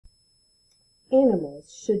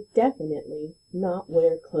Animals should definitely not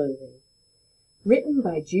wear clothing. Written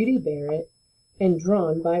by Judy Barrett and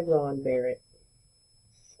drawn by Ron Barrett.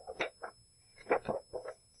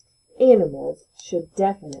 Animals should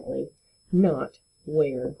definitely not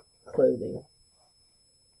wear clothing.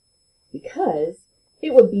 Because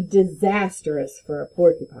it would be disastrous for a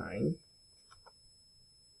porcupine.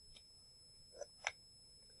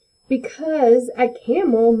 Because a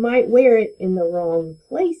camel might wear it in the wrong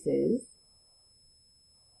places.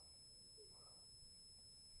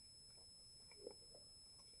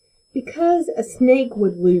 Because a snake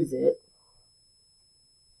would lose it.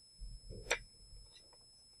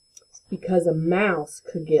 Because a mouse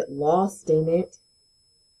could get lost in it.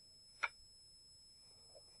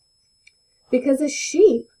 Because a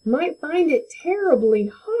sheep might find it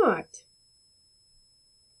terribly hot.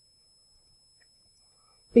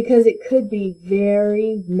 Because it could be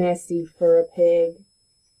very messy for a pig.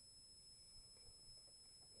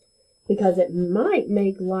 Because it might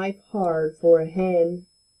make life hard for a hen.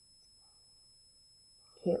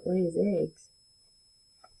 Can't lay his eggs.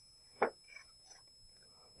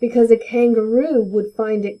 Because a kangaroo would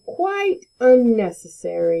find it quite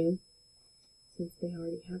unnecessary, since they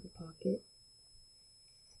already have a pocket.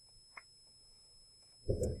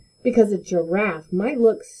 Because a giraffe might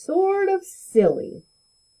look sort of silly.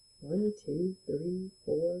 1, 2, 3,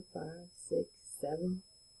 4, 5, 6, 7.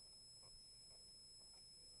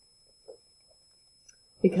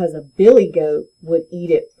 Because a billy goat would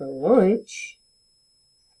eat it for lunch.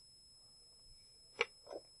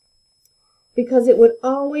 Because it would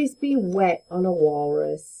always be wet on a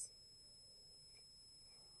walrus.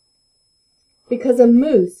 Because a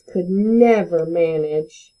moose could never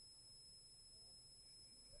manage.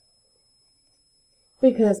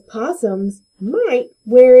 Because possums might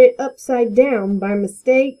wear it upside down by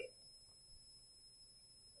mistake.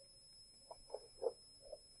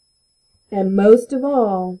 And most of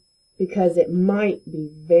all, because it might be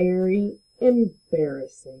very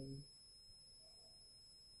embarrassing.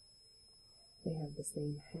 They have the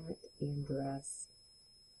same hat and dress.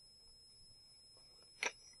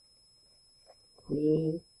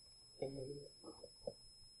 Me